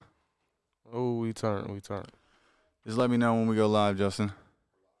We turn. Just let me know when we go live, Justin.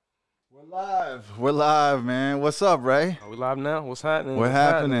 We're live, man. What's up, Ray? Are we live now? What's happening? What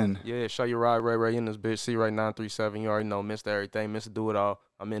happening? Yeah, show your ride, Ray in this bitch. See right 937. You already know, Mr. Everything, Mr. Do It All.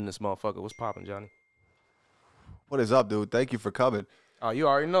 I'm in this motherfucker. What's popping, Johnny? What is up, dude? Thank you for coming. Oh, you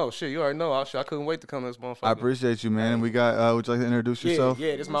already know. Shit, you already know. I couldn't wait to come to this motherfucker. I appreciate you, man. We got, would you like to introduce yourself?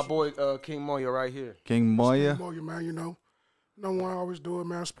 Yeah, this is my boy, King Moya right here. King Moya. King Moya, man, you know. No one always do it,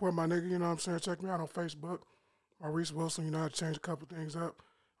 man. Support my nigga, you know what I'm saying? Check me out on Facebook. Maurice Wilson, you know, I changed a couple things up.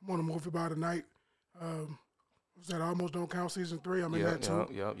 I'm on a movie by tonight. Was that Almost Don't Count season 3? I'm in that too.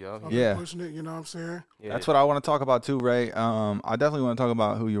 Yeah. Pushing it, you know what I'm saying? Yeah. That's what I want to talk about too, Ray. I definitely want to talk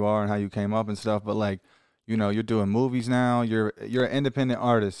about who you are and how you came up and stuff. But like, you know, you're doing movies now. You're an independent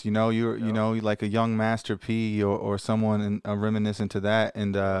artist. You know, you're like a young Master P or someone reminiscent to that.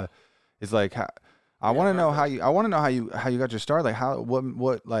 And it's like I want to know how you got your start. Like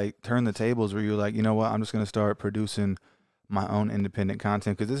what like turned the tables where you're like, you know what, I'm just gonna start producing my own independent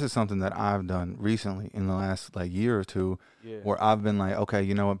content, because this is something that I've done recently in the last like year or two, where I've been like, okay,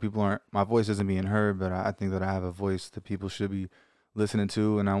 you know what, my voice isn't being heard, but I think that I have a voice that people should be listening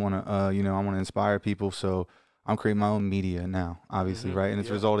to, and I want to, I want to inspire people. So I'm creating my own media now, obviously, right? And it's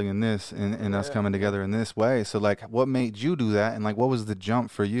resulting in this, and us coming together in this way. So like, what made you do that, and like, what was the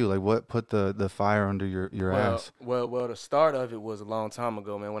jump for you? Like, what put the fire under your ass? Well, the start of it was a long time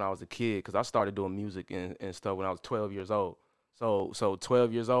ago, man. When I was a kid, because I started doing music and stuff when I was 12 years old. So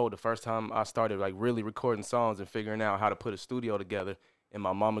 12 years old, the first time I started like really recording songs and figuring out how to put a studio together in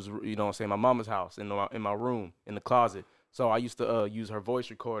my mama's, my mama's house, in my room, in the closet. So I used to use her voice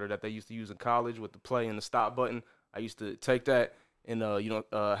recorder that they used to use in college with the play and the stop button. I used to take that and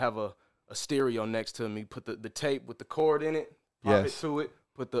have a stereo next to me, put the tape with the cord in it, pop it to it,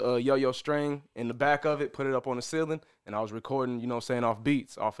 put the yo-yo string in the back of it, put it up on the ceiling, and I was recording, off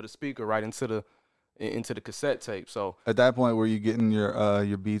beats off of the speaker right into the cassette tape. So at that point, were you getting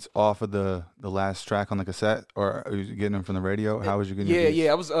your beats off of the last track on the cassette, or are you getting them from the radio? How was you getting your beats?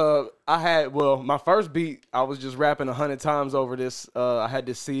 Yeah, I was my first beat, I was just rapping 100 times over this. I had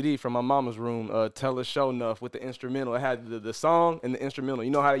this CD from my mama's room, Tell Us Show Enough, with the instrumental. It had the song and the instrumental. You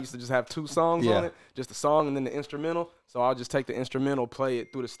know how they used to just have two songs on it? Just the song and then the instrumental. So I'll just take the instrumental, play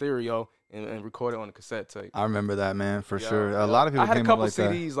it through the stereo, and record it on the cassette tape. I remember that, man, for sure. A lot of people I had came a couple up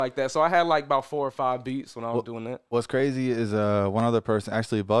like CDs like that, so I had like about 4 or 5 beats when I was doing that. What's crazy is one other person,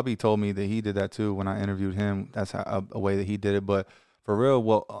 actually Bubby, told me that he did that too when I interviewed him. That's how, a way that he did it. But for real,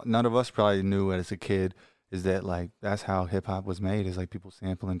 what none of us probably knew as a kid is that like that's how hip hop was made, is like people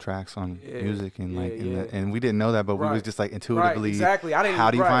sampling tracks on music and and we didn't know that, but we was just like intuitively, exactly. I didn't.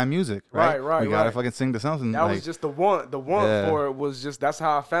 How do you find music? Right. We gotta fucking sing to something. That was just the want for it was just, that's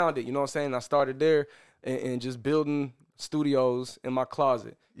how I found it. You know what I'm saying? I started there and just building studios in my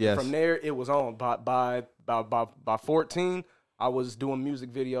closet. Yes. From there, it was on. By 14, I was doing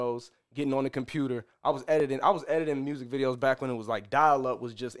music videos, getting on the computer. I was editing music videos back when it was like dial-up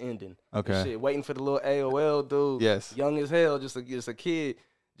was just ending. Okay. Shit, waiting for the little AOL dude. Yes. Young as hell, just a kid.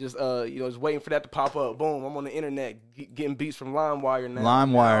 Just just waiting for that to pop up. Boom! I'm on the internet getting beats from LimeWire now.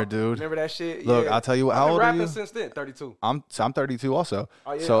 LimeWire, dude. Remember that shit? Look, I'll tell you what. How old are you? I've been rapping since then. 32. I'm 32 also.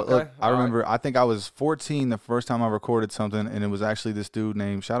 Oh, yeah, so okay. look, I remember. I think I was 14 the first time I recorded something, and it was actually this dude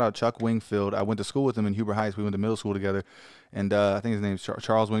named, shout out Chuck Wingfield. I went to school with him in Huber Heights. We went to middle school together, and I think his name's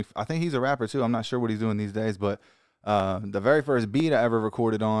Charles Wingfield. I think he's a rapper too. I'm not sure what he's doing these days, but. The very first beat I ever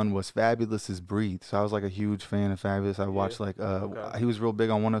recorded on was Fabulous's Breathe. So I was like a huge fan of Fabulous. I watched he was real big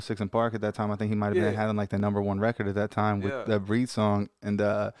on 106 in Park at that time. I think he might have been having like the #1 record at that time with that Breathe song. And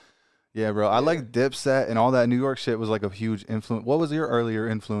bro, I like Dipset and all that New York shit was like a huge influence. What was your earlier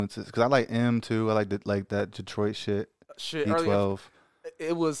influences? Because I like M too. I like that Detroit shit. D12.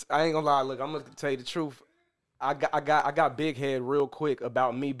 It was, I ain't gonna lie. Look, I'm gonna tell you the truth. I got big head real quick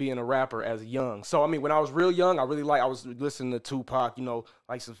about me being a rapper as young. So I mean, when I was real young, I was listening to Tupac,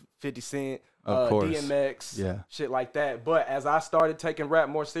 like some 50 Cent, DMX, shit like that. But as I started taking rap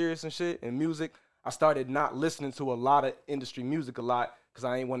more serious and shit and music, I started not listening to a lot of industry music a lot because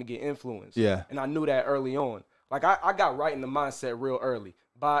I ain't want to get influenced. Yeah. And I knew that early on. Like I got right in the mindset real early.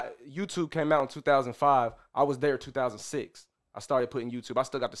 By YouTube came out in 2005, I was there 2006. I started putting YouTube. I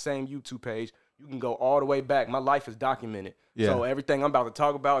still got the same YouTube page. You can go all the way back. My life is documented. Yeah. So everything I'm about to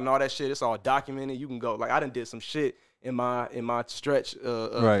talk about and all that shit, it's all documented. You can go. Like, I done did some shit in my stretch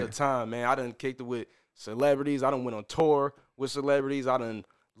of time, man. I done kicked it with celebrities. I done went on tour with celebrities. I done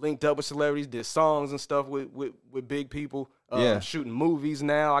linked up with celebrities, did songs and stuff with big people. Shooting movies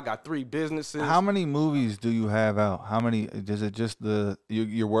now. I got 3 businesses. How many movies do you have out? How many? Is it just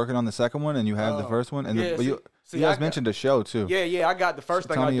you're working on the second one and you have the first one? And See, You guys I got- mentioned a show too. Yeah, I got the first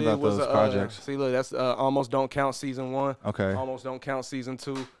thing tell I me did about was those projects. see, look, that's Almost Don't Count season 1. Okay. Almost Don't Count season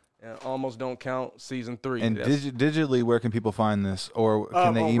 2, and Almost Don't Count season 3. And That's- digitally, where can people find this, or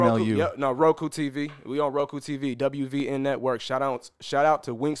can they on email Roku, you? Yep, no, Roku TV. We on Roku TV, WVN Network. Shout out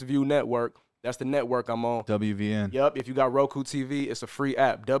to Winks View Network. That's the network I'm on. WVN. Yep, if you got Roku TV, it's a free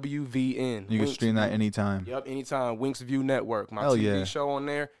app. WVN. You can Winks stream that View. anytime. Yep, anytime. Winks View Network. My Hell TV yeah. show on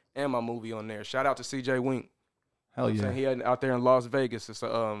there and my movie on there. Shout out to CJ Wink. Hell You know what I'm yeah. saying? He out there in Las Vegas. It's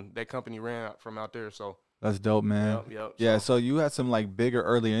that company ran out from out there. So That's dope, man. yep. Yeah, so you had some like bigger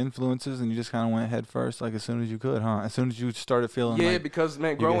early influences, and you just kind of went head first, like as soon as you could, huh? As soon as you started feeling yeah, like because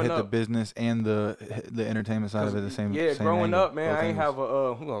man, you could growing hit the up, business and the entertainment side of it the same. yeah, same growing angle, up, man, both I ain't angles. have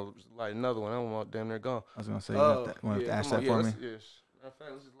a who knows, like another one. I'm damn near gone. I was gonna say, you have to Yeah, ask come on, that for me. let's- yeah, matter of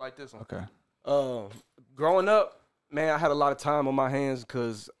fact, let's just like this one. Okay. Growing up, man, I had a lot of time on my hands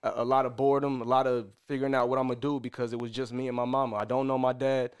because a lot of boredom, a lot of figuring out what I'm gonna do because it was just me and my mama. I don't know my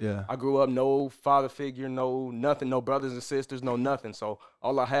dad. Yeah. I grew up no father figure, no nothing, no brothers and sisters, no nothing. So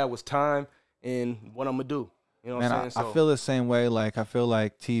all I had was time and what I'm gonna do. You know what Man, I'm saying? I feel the same way. Like I feel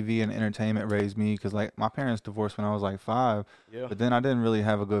like TV and entertainment raised me because like my parents divorced when I was like 5, Yeah. but then I didn't really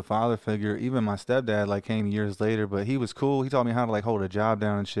have a good father figure. Even my stepdad like came years later, but he was cool. He taught me how to like hold a job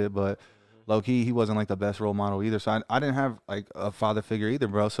down and shit. But low key, he wasn't like the best role model either. So I didn't have like a father figure either,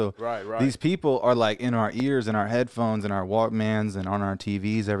 bro. So Right. these people are like in our ears and our headphones and our Walkmans and on our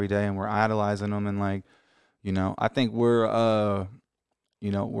TVs every day, and we're idolizing them. And like, I think we're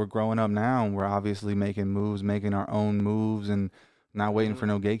we're growing up now, and we're obviously making moves, making our own moves, and not waiting for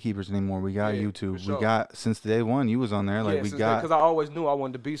no gatekeepers anymore. We got Yeah, YouTube. for sure. We got since day one. You was on there. Like we got. because I always knew I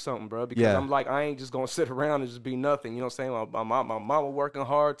wanted to be something, bro. Because Yeah. I'm like, I ain't just gonna sit around and just be nothing. You know what I'm saying? My mama working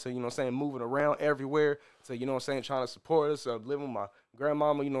hard to, you know what I'm saying, moving around everywhere to, you know what I'm saying, trying to support us. Living with my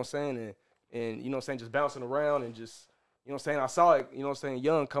grandmama, you know what I'm saying, and you know what I'm saying, just bouncing around and just, you know what I'm saying. I saw it, you know what I'm saying,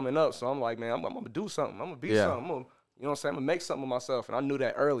 young coming up. So I'm like, man, I'm gonna do something. I'm gonna be Yeah. something. You know what I'm saying? I'm gonna make something of myself, and I knew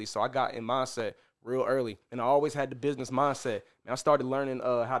that early. So I got in mindset real early, and I always had the business mindset. And I started learning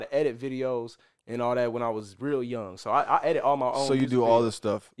how to edit videos and all that when I was real young. So I edit all my own. So you music do all videos. this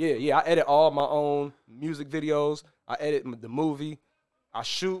stuff. Yeah, I edit all my own music videos. I edit the movie. I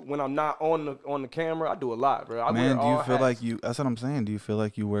shoot when I'm not on the camera. I do a lot, bro. I Man, wear do you all feel hats. like you? That's what I'm saying. Do you feel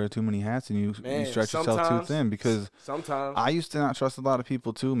like you wear too many hats and you Man, stretch yourself too sometimes- thin? Because sometimes I used to not trust a lot of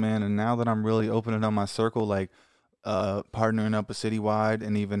people too, man. And now that I'm really opening up my circle, like partnering up a citywide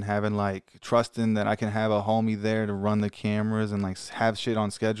and even having like trusting that I can have a homie there to run the cameras and like have shit on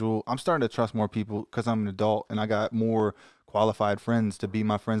schedule, I'm starting to trust more people because I'm an adult and I got more qualified friends to be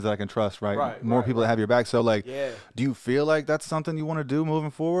my friends that I can trust, right? More people that have your back. So like, yeah. do you feel like that's something you want to do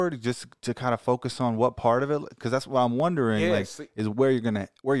moving forward, just to kind of focus on what part of it? Because that's what I'm wondering, Yeah, like, see- is where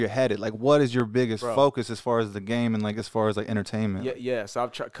you're headed. Like, what is your biggest Bro. focus as far as the game and like as far as like entertainment? Yeah. So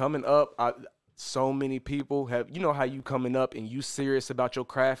I've coming up. So many people have, you know how you coming up and you serious about your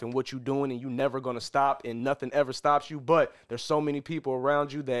craft and what you doing and you never gonna stop and nothing ever stops you. But there's so many people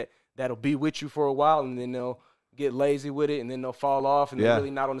around you that'll be with you for a while and then they'll get lazy with it and then they'll fall off and Yeah. they're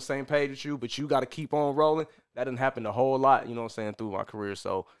really not on the same page with you. But you got to keep on rolling. That didn't happen a whole lot, you know what I'm saying, through my career.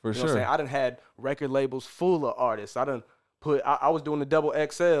 So For you know what I'm sure. saying? I done had record labels full of artists. I was doing the double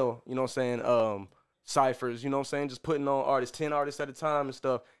XL, you know what I'm saying, ciphers, you know what I'm saying, just putting on artists, 10 artists at a time and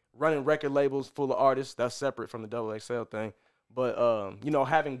stuff. Running record labels full of artists, that's separate from the double XL thing. But,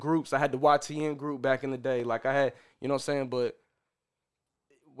 having groups, I had the YTN group back in the day. Like I had, you know what I'm saying? But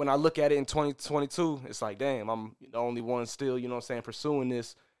when I look at it in 2022, it's like, damn, I'm the only one still, you know what I'm saying, pursuing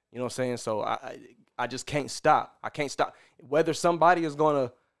this, you know what I'm saying? So I just can't stop. I can't stop. Whether somebody is going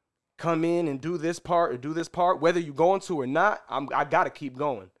to come in and do this part or do this part, whether you're going to or not, I got to keep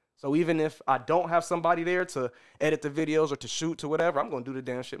going. So even if I don't have somebody there to edit the videos or to shoot to whatever, I'm gonna do the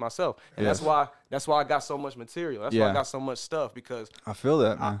damn shit myself. And Yes. that's why I got so much material. That's why Yeah. I got so much stuff because I feel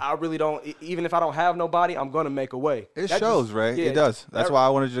that, man. I really don't. Even if I don't have nobody, I'm gonna make a way. It That shows, just- right? yeah, It does. That's that- why I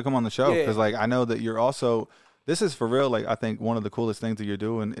wanted you to come on the show Yeah. because, like, I know that you're also. This is for real. Like, I think one of the coolest things that you're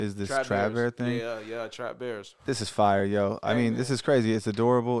doing is this Trap Bear thing. Yeah, Trap Bears. This is fire, yo. I mean, this is crazy. It's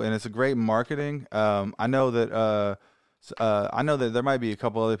adorable and it's a great marketing. I know that. I know that there might be a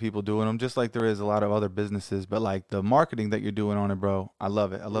couple other people doing them, just like there is a lot of other businesses. But like the marketing that you're doing on it, bro, I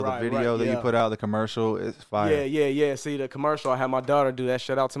love it. I love Right, the video right, that you yeah. put out, the commercial. It's fire. Yeah. See the commercial. I had my daughter do that.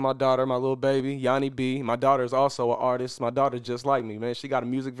 Shout out to my daughter, my little baby, Yanni B. My daughter is also an artist. My daughter's just like me, man. She got a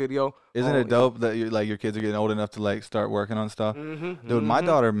music video. Isn't on- it dope that your kids are getting old enough to like start working on stuff? Mm-hmm, Dude, my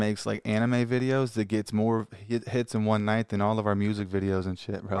daughter makes like anime videos that gets more hits in one night than all of our music videos and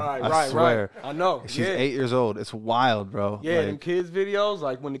shit, bro. I swear. Right. I know. She's yeah. 8 years old. It's wild, bro. Yeah, like, them kids videos,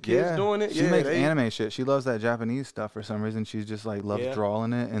 like when the kids doing it. She makes anime shit. She loves that Japanese stuff for some reason. She's just like loves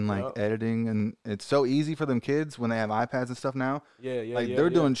drawing it and like editing, and it's so easy for them kids when they have iPads and stuff now. Like they're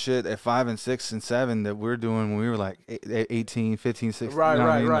doing shit at 5 and 6 and 7 that we're doing when we were like 18, 15, 16. Right, you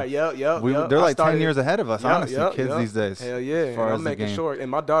know right. Yep. They're like 10 years ahead of us, honestly, kids these days. Hell yeah. As far as I'm making game. sure.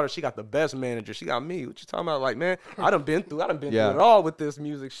 And my daughter, she got the best manager. She got me. What you talking about? Like, man, I done been through it all with this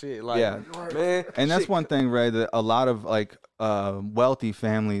music shit. Like, man. And that's one thing, Ray, that a lot of like wealthy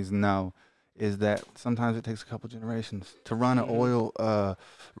families know is that sometimes it takes a couple generations to run an oil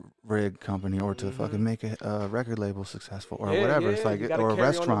rig company or to fucking make a record label successful or whatever. It's like, or a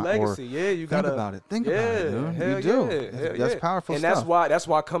restaurant or you think about it. Think about it, dude. You do. That's powerful and stuff. That's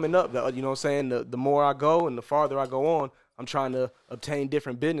why coming up, you know what I'm saying, the more I go and the farther I go on, I'm trying to obtain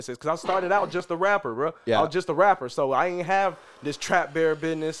different businesses. Because I started out just a rapper, bro. I was just a rapper. So I ain't have this Trap Bear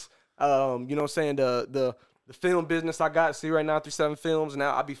business. You know what I'm saying? The film business I got, see right now, 37 Films.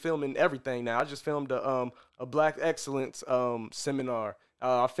 Now I be filming everything now. I just filmed a Black Excellence seminar.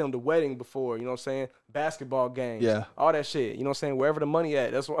 I filmed a wedding before, you know what I'm saying? Basketball games. Yeah. All that shit. You know what I'm saying? Wherever the money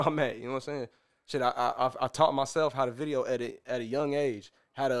at, that's where I'm at. You know what I'm saying? Shit, I taught myself how to video edit at a young age,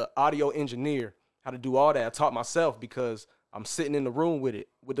 how to audio engineer, how to do all that. I taught myself because I'm sitting in the room with it,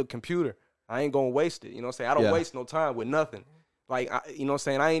 with the computer. I ain't gonna waste it. You know what I'm saying? I don't waste no time with nothing. Like, you know what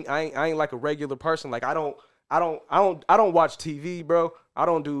I'm saying? I ain't like a regular person. Like, I don't watch TV, bro. I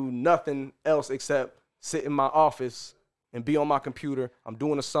don't do nothing else except sit in my office and be on my computer. I'm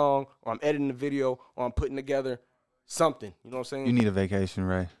doing a song, or I'm editing a video, or I'm putting together something. You know what I'm saying? You need a vacation,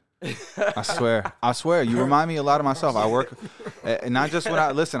 Ray. I swear. You remind me a lot of myself. I work, and not just when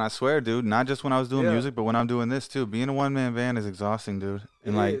I swear, dude, not just when I was doing music, but when I'm doing this too. Being a one-man band is exhausting, dude.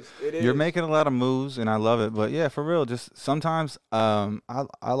 And you're making a lot of moves, and I love it. But yeah, for real, just sometimes I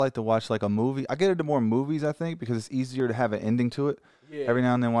like to watch like a movie. I get into more movies, I think, because it's easier to have an ending to it. Yeah. Every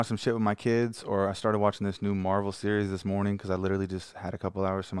now and then watch some shit with my kids, or I started watching this new Marvel series this morning because I literally just had a couple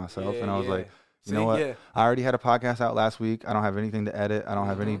hours to myself, and I was like, you know what? I already had a podcast out last week. I don't have anything to edit. I don't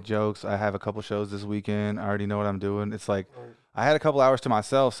have any jokes. I have a couple shows this weekend. I already know what I'm doing. It's like I had a couple hours to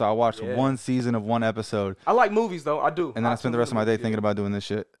myself, so I watched one season of one episode. I like movies, though. I do. And then I spent the rest of my day thinking about doing this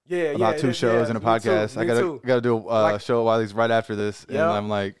shit. About 2 shows and a podcast. I gotta do a show while he's right after this, and I'm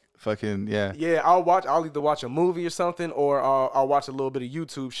like, fucking I'll either watch a movie or something, or I'll watch a little bit of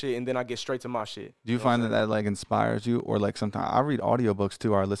YouTube shit, and then I get straight to my shit. Do you find that like inspires you, or like sometimes I read audiobooks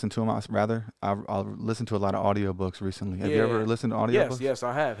too, or I listen to them I'll listen to a lot of audiobooks recently. Have you ever listened to audiobooks? Yes,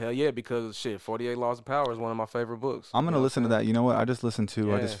 I have. Hell yeah, because shit, 48 Laws of Power is one of my favorite books. I'm gonna listen to that. You know what? I just listened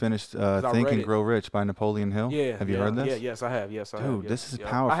to. I just finished Think and Grow Rich by Napoleon Hill. Have you heard this? Yeah, yes, I have. Dude, this is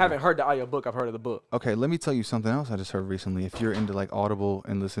powerful. I haven't heard the audiobook. I've heard of the book. Okay, let me tell you something else I just heard recently. If you're into like Audible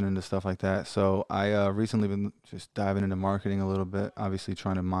and listening to stuff like that. So I recently been just diving into marketing a little bit, obviously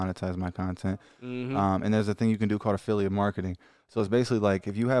trying to monetize my content. And there's a thing you can do called affiliate marketing. So it's basically like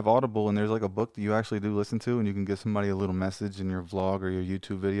if you have Audible and there's like a book that you actually do listen to, and you can give somebody a little message in your vlog or your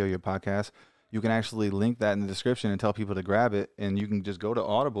YouTube video, your podcast, you can actually link that in the description and tell people to grab it. And you can just go to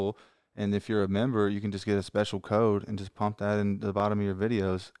Audible. And if you're a member, you can just get a special code and just pump that in the bottom of your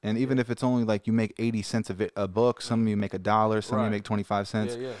videos. And even if it's only like you make 80 cents a book, some of you make $1, some of you make 25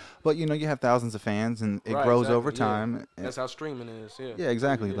 cents. But you know, you have thousands of fans, and it grows over time. That's how streaming is. Yeah,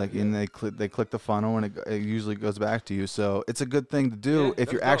 exactly. And they click the funnel, and it usually goes back to you. So it's a good thing to do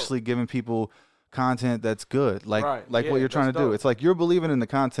if you're actually giving people content that's good, like what you're trying to do. It's like you're believing in the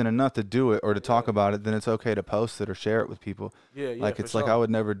content enough to do it or to talk about it, then it's okay to post it or share it with people. Like it's like I would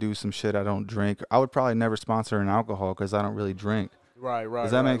never do some shit I don't drink. I would probably never sponsor an alcohol because I don't really drink.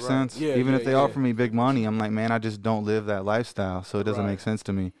 Does that make sense? Even if they offer me big money, I'm like, man, I just don't live that lifestyle, so it doesn't make sense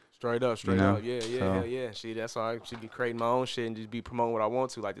to me. Straight up. Yeah. See, that's why I should be creating my own shit and just be promoting what I want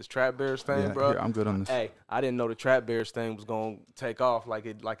to, like this Trap Bears thing, bro. I'm good on this. Hey, I didn't know the Trap Bears thing was gonna take off like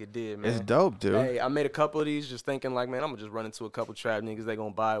it did, man. It's dope, dude. Hey, I made a couple of these just thinking like, man, I'm gonna just run into a couple trap niggas, they gonna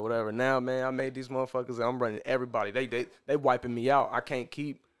buy it, whatever. Now, man, I made these motherfuckers and I'm running everybody. They wiping me out. I can't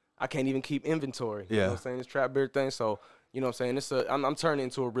even keep inventory. You know what I'm saying? This Trap Bear thing. So, you know what I'm saying? I'm turning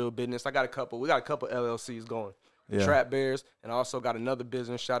into a real business. We got a couple LLCs going. Trap Bears, and I also got another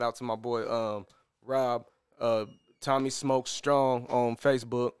business. Shout out to my boy Rob, Tommy Smokes Strong on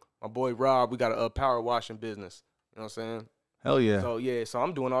Facebook. My boy Rob, we got a power washing business. You know what I'm saying? Hell yeah. So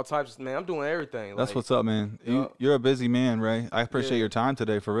I'm doing all types of, man. I'm doing everything. That's what's up, man. You're a busy man, Ray. I appreciate your time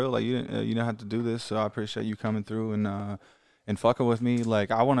today, for real. Like you didn't have to do this, so I appreciate you coming through and and fucking with me. Like,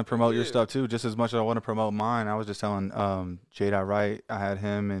 I want to promote your Yeah. stuff too, just as much as I want to promote mine. I was just telling J.Wright, I had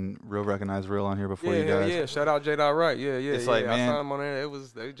him and Real Recognize Real on here before you hell guys. yeah. Shout out J. Wright. Yeah. It's like, I man, saw him on there.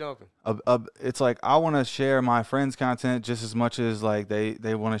 They jumping. It's like I want to share my friends' content just as much as like they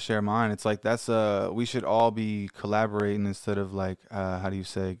want to share mine. It's like that's we should all be collaborating instead of like how do you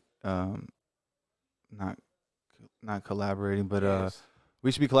say not collaborating, but Yes.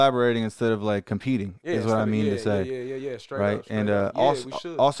 we should be collaborating instead of like competing. Yeah, is what I instead of- mean yeah, to say. Yeah. Straight Right, up. Straight and up. Yeah, also, we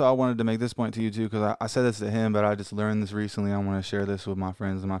should. also, I wanted to make this point to you too because I said this to him, but I just learned this recently. I want to share this with my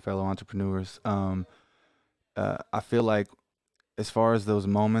friends and my fellow entrepreneurs. I feel like as far as those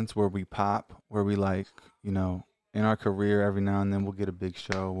moments where we pop, where we like, you know, in our career, every now and then we'll get a big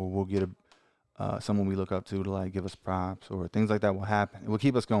show or we'll get someone we look up to like give us props or things like that will happen. It will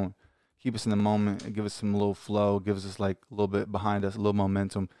keep us going, keep us in the moment, and give us some little flow, gives us like a little bit behind us, a little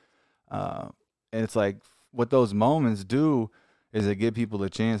momentum. And it's like what those moments do is it give people a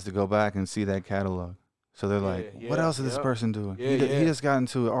chance to go back and see that catalog. So they're like, what else is this person doing? Yeah, He just got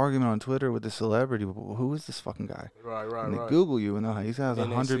into an argument on Twitter with this celebrity. Who is this fucking guy? Right. And they Google you and they're like, he has And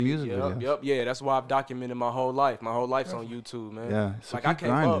they 100 see- music videos. Yep. Yeah, that's why I've documented my whole life. My whole life's on YouTube, man. Yeah, so Like I keep came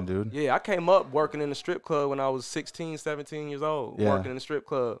grinding, up, dude. Yeah, I came up working in the strip club when I was 16, 17 years old. Yeah. Working in the strip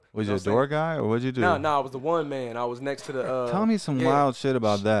club. Was know you a what I'm door guy or what'd you do? saying? No, I was the one man. I was next to the. Tell me some yeah. wild shit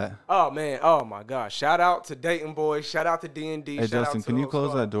about that. Oh man, oh my gosh! Shout out to Dayton Boys. Shout out to D&D. Hey, shout out Justin, to can the you whole close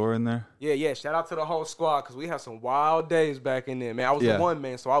squad. that door in there? Yeah. Shout out to the whole squad because we had some wild days back in there, man. I was Yeah. the one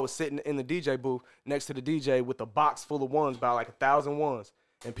man, so I was sitting in the DJ booth next to the DJ with a box full of ones, about like 1,000 ones,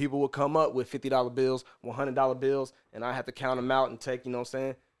 and people would come up with $50 bills, $100 bills, and I had to count them out and take, you know what I'm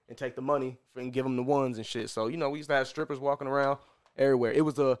saying, and take the money and give them the ones and shit. So you know, we used to have strippers walking around everywhere. It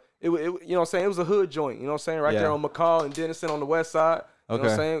was you know what I'm saying, it was a hood joint. You know what I'm saying, right Yeah. there on McCall and Denison on the west side. You know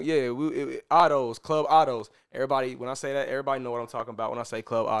what I'm Okay. saying? Yeah, Autos, Club Autos. Everybody, when I say that, everybody know what I'm talking about when I say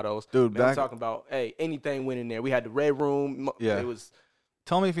Club Autos. Dude, Man, I'm back- talking about, hey, anything went in there. We had the Red Room. Yeah. It was,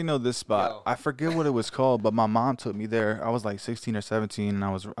 Tell me if you know this spot. Yo. I forget what it was called, but my mom took me there. I was like 16 or 17, and I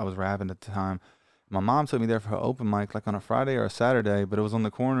was rapping at the time. My mom took me there for an open mic, like on a Friday or a Saturday, but it was on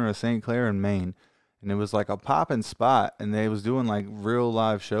the corner of St. Clair and Maine. And it was like a poppin' spot, and they was doing like real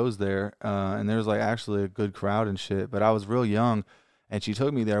live shows there. And there was like actually a good crowd and shit. But I was real young, and she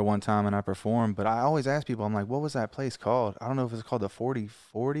took me there one time, and I performed. But I always ask people, I'm like, what was that place called? I don't know if it's called the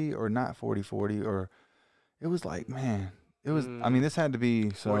 4040 or not 4040, or it was like, man, it was. I mean, this had to be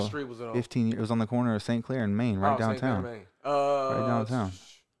so what street was it on? 15. It was on the corner of St. Clair and Maine, right St. Clair, downtown. Maine. Right downtown.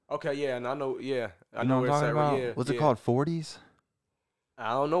 Okay, yeah, and I know, yeah. I You know what where I'm it's talking at, about? yeah, Was yeah. it called 40s?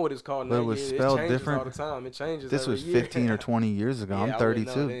 I don't know what it's called But now. it was Yeah, spelled changes different. all the time. It changes This every was year. 15 or 20 years ago. Yeah, I'm I wouldn't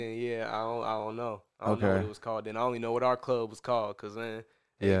know 32. then. Yeah, I don't know. I don't know Okay. what it was called then. I only know what our club was called, cause then,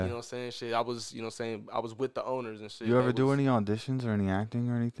 Yeah. you know what I'm saying? Shit, I was, you know what I'm saying, I was with the owners and shit. You They ever do was- any auditions or any acting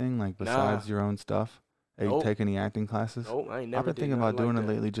or anything like besides your own stuff? Have you Nope. take any acting classes? Nope, I ain't never I've been did thinking about nothing doing like it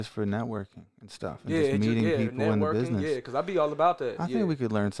that. lately just for networking and stuff, and Yeah, just meeting yeah, people in the networking, business. Yeah, cause I be all about that. I yeah. think we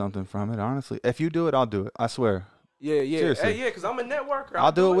could learn something from it, honestly. If you do it, I'll do it. I swear. Yeah. seriously. Hey, yeah, cause I'm a networker.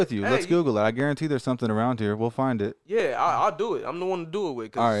 I'll do it with you. Hey, Let's Google it. I guarantee there's something around here. We'll find it. Yeah, I'll do it. I'm the one to do it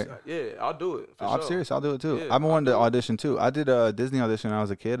with. 'Cause, All right. Yeah, I'll do it. For I'm sure. serious. I'll do it too. Yeah, I've been I'll wanting to do it. audition too. I did a Disney audition when I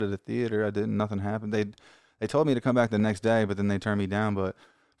was a kid at a theater. I didn't. Nothing happened. They told me to come back the next day, but then they turned me down. But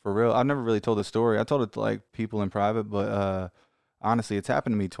for real, I've never really told the story. I told it to like people in private, but honestly, it's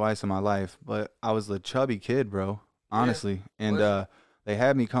happened to me twice in my life. But I was a chubby kid, bro. Honestly, and Was they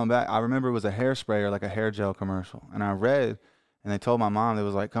had me come back. I remember it was a hairspray or like a hair gel commercial, and I read, and they told my mom, they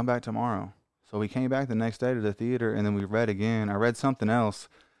was like, come back tomorrow. So we came back the next day to the theater, and then we read again. I read something else,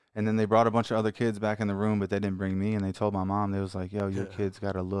 and then they brought a bunch of other kids back in the room, but they didn't bring me. And they told my mom, they was like, yo, your kid's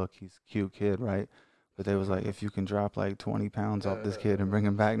got a look. He's a cute kid, right? But they was like, if you can drop like 20 pounds off this kid and bring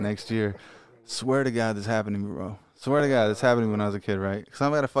him back next year, swear to God this happened to me, bro. Swear to God this happened to me when I was a kid, right? Because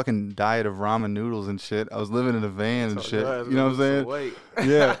I had a fucking diet of ramen noodles and shit. I was living in a van and So shit. your ass You know what I'm lose saying? some weight.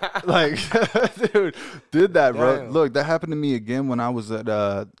 Yeah, like, dude, did that, bro. Damn. Look, that happened to me again when I was at,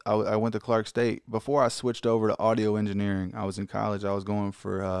 I went to Clark State. Before I switched over to audio engineering, I was in college. I was going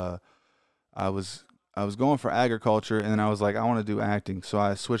for, I was going for agriculture, and then I was like, I want to do acting. So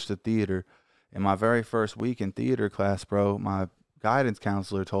I switched to theater. In my very first week in theater class, bro, my guidance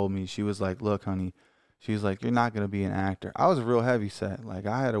counselor told me, she was like, look, honey, she was like, you're not going to be an actor. I was real heavy set. Like,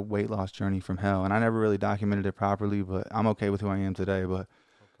 I had a weight loss journey from hell, and I never really documented it properly, but I'm okay with who I am today. But,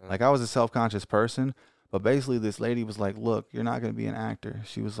 like, I was a self-conscious person, but basically this lady was like, look, you're not going to be an actor.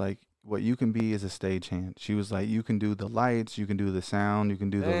 She was like, what you can be is a stagehand. She was like, you can do the lights, you can do the sound, you can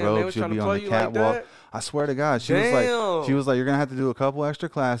do the Damn, they ropes, was you'll trying be to on play the you like catwalk. that? I swear to God, she Damn. was like, you're gonna have to do a couple extra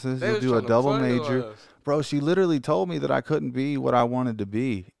classes. They You'll was do a trying to double play major. us. Bro, she literally told me that I couldn't be what I wanted to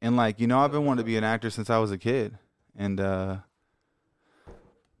be. And like, you know, I've been wanting to be an actor since I was a kid. And Yeah,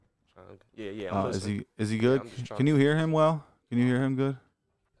 I'm listening. is he good? I'm just trying Can you hear him well? Can you hear him good?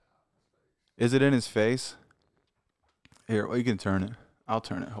 Is it in his face? Here, well, you can turn it. I'll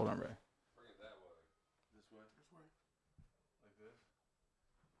turn it. Hold on, Ray.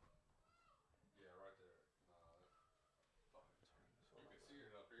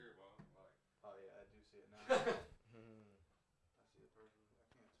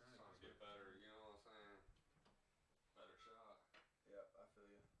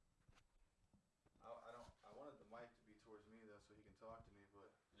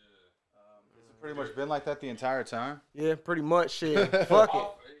 Pretty much been like that the entire time. Yeah, pretty much. Shit. Fuck it.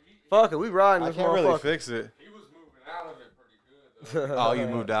 Fuck it. We riding I this can't really motherfucker. fix it. He was moving out of it pretty good, though. Oh, you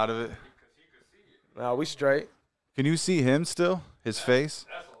moved out of it. Because he could see it. Nah, we straight. Can you see him still? His face?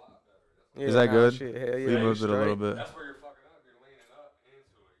 That's a lot better. Yeah, Is that nah, good? Shit, hell yeah, We we moved it a little straight. bit. That's where you're fucking up. You're leaning up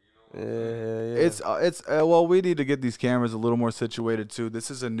into it. You know what I'm saying? Yeah. It's well, we need to get these cameras a little more situated too.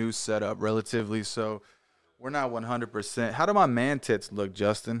 This is a new setup relatively, so we're not 100%. How do my man tits look,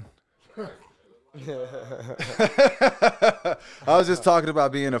 Justin? I was just talking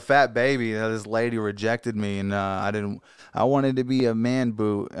about being a fat baby. This lady rejected me, and I wanted to be a man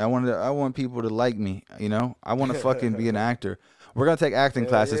boo. I want people to like me. You know, I want to fucking be an actor. We're gonna take acting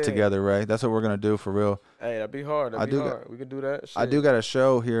classes yeah. together, right? That's what we're gonna do for real. Hey, that'd be hard. That'd be hard. We could do that. Shit. I do got a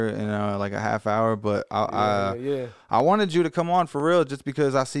show here in like a half hour, but Yeah. I wanted you to come on for real, just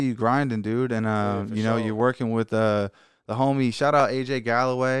because I see you grinding, dude, and for you know sure. you're working with the homie. Shout out AJ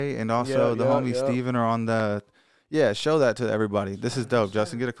Galloway and also Yeah, the yeah, homie yeah. Steven are on the. Yeah, show that to everybody. This is dope,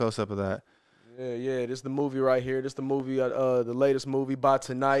 Justin. Get a close up of that. Yeah. This is the movie right here. This the movie. The latest movie by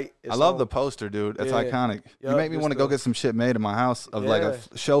tonight. I love the poster, dude. That's Yeah. iconic. You Yup, make me it's want to go the- get some shit made in my house of like a Yeah.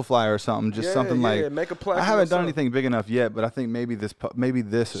 show flyer or something, just something like. Make a I plaque. haven't done anything big enough yet, but I think maybe this.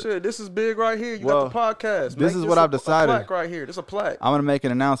 Shit, this is big right here. You Well, got the podcast. this is what I've decided. A plaque right here. This a plaque. I'm gonna make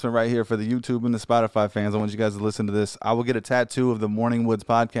an announcement right here for the YouTube and the Spotify fans. I want you guys to listen to this. I will get a tattoo of the Morning Woods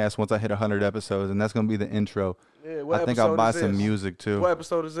podcast once I hit 100 episodes, and that's gonna be the intro. Yeah. What I think I'll episode buy is some this? music too. What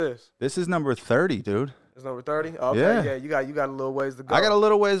episode is this? This is number 30, dude. It's number 30. Okay. Yeah. Yeah. You got a little ways to go. I got a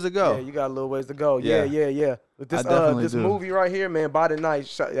little ways to go. Yeah, you got a little ways to go. Yeah. Yeah. But this I definitely this do. movie right here, man, by the night.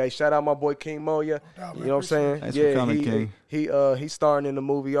 Shout out my boy King Moya. doubt, You man. know what I'm saying? Thanks for coming, King. He's starring in the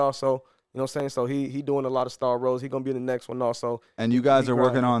movie also. You know what I'm saying? So he doing a lot of star roles. He gonna be in the next one also. And you guys He are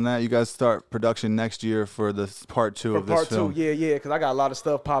working grinding. on that. You guys start production next year for the part 2 For of this part film. 2, yeah, because I got a lot of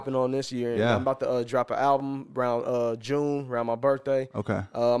stuff popping on this year. And Yeah. I'm about to drop an album around June, around my birthday. Okay.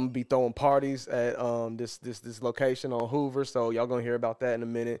 I'm gonna be throwing parties at this location on Hoover, so y'all gonna hear about that in a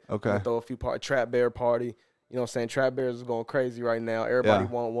minute. Okay. I'm gonna throw a few Trap Bear party. You know what I'm saying? Trap Bears is going crazy right now. Everybody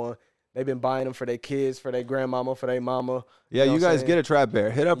Yeah. want one. They've been buying them for their kids, for their grandmama, for their mama. Yeah, know you what I'm guys saying? get a Trap Bear.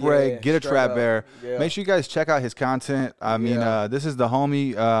 Hit up Ray, Yeah, get a straight Trap up. Bear. Yeah. Make sure you guys check out his content. I mean, Yeah. this is the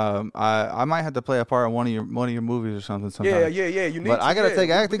homie. I might have to play a part in one of your movies or something sometime. Yeah. You need But to, I gotta yeah. take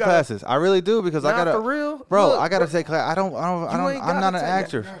We acting gotta- classes. I really do because I Nah, gotta. for real? Bro, Look, I gotta bro. take class. I don't. ain't I'm not gotta an take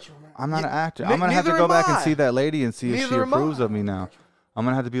actor. Natural, man. I'm not an actor. Ne- I'm gonna have to neither go am back and I. see that lady and see if she Neither am approves I. of me now. I'm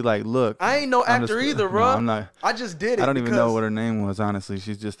gonna have to be like, look. I ain't no I'm actor just- either, no, bro. I'm not. I just did it. I don't even know because- what her name was. Honestly,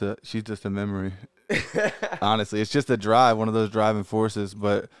 she's just a memory. Honestly, it's just a drive, one of those driving forces.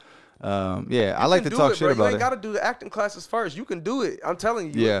 But yeah, I like to do talk it, shit bro. about You ain't it. got to do the acting classes first. You can do it. I'm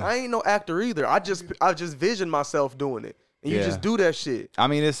telling you. Yeah. I ain't no actor either. I just vision myself doing it. And you Yeah. just do that shit. I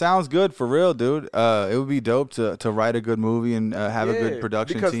mean, it sounds good for real, dude. It would be dope to write a good movie and have a good Yeah,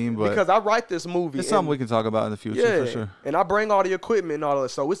 production because, team. But because I write this movie. it's something and- we can talk about in the future yeah, for sure. and I bring all the equipment and all that.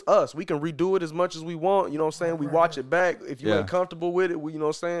 So it's us. We can redo it as much as we want. You know what I'm saying? We watch it back. If you Yeah. ain't comfortable with it, you know what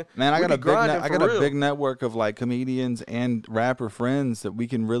I'm saying? Man, I We got be a big grinding I for got a real. big network of like comedians and rapper friends that we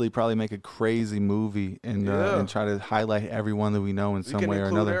can really probably make a crazy movie and Yeah. and try to highlight everyone that we know in We some can way or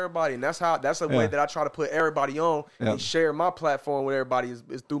include another. everybody, and that's a Yeah. way that I try to put everybody on Yeah. and share my platform with everybody is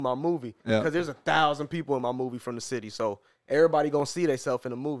through my movie. Yeah. Because there's 1,000 people in my movie from the city, so everybody gonna see themselves in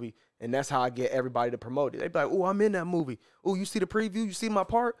the movie, and that's how I get everybody to promote it. They be like, "Oh, I'm in that movie. Oh, you see the preview? You see my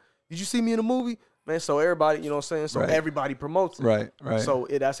part? Did you see me in the movie?" Man, so everybody, you know what I'm saying? So Right. everybody promotes it. Right. So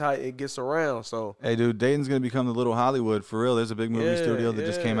that's how it gets around. So Hey, dude, Dayton's gonna become the little Hollywood for real. There's a big movie Yeah, studio that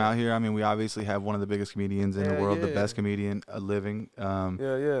just came yeah. out here. I mean, we obviously have one of the biggest comedians in the Yeah, world, the yeah. best comedian living.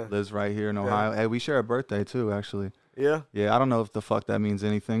 yeah. Lives right here in Ohio. Hey, we share a birthday too, actually. Yeah. Yeah, I don't know if the fuck that means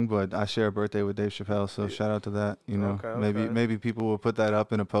anything, but I share a birthday with Dave Chappelle, so shout out to that. You know, Okay. maybe people will put that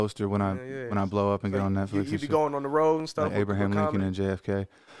up in a poster when I blow up and So get on Netflix. You be going on the road and stuff. Like Abraham with Lincoln comedy? and JFK.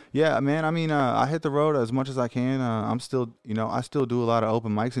 Yeah, man. I mean, I hit the road as much as I can. I'm still, I still do a lot of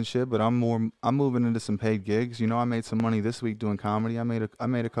open mics and shit, but I'm moving into some paid gigs. You know, I made some money this week doing comedy. I made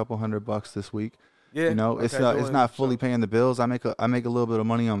a couple $100 this week. Yeah. You know, it's not fully paying the bills. I make a little bit of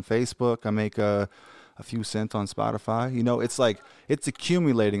money on Facebook. I make a few cents on Spotify. You know, it's like it's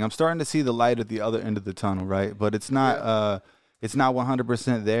accumulating. I'm starting to see the light at the other end of the tunnel, right? But it's not it's not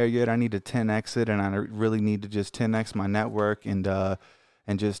 100% there yet. I need to 10x it, and I really need to just 10x my network and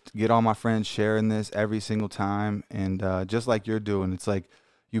just get all my friends sharing this every single time. And just like you're doing, it's like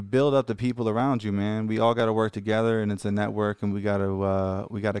you build up the people around you, man. We all got to work together, and it's a network, and we got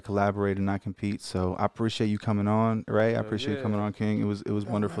to collaborate and not compete. So I appreciate you coming on, Ray. I appreciate you coming on, King. It was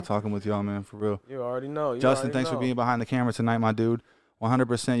wonderful talking with y'all, man, for real. You already know. Justin, thanks for being behind the camera tonight, my dude.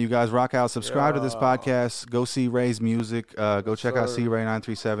 100%. You guys rock out. Subscribe to this podcast. Go see Ray's music. Go check out C Ray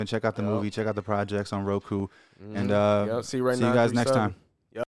 937. Check out the movie. Check out the projects on Roku. And C Ray see you guys next 937. time.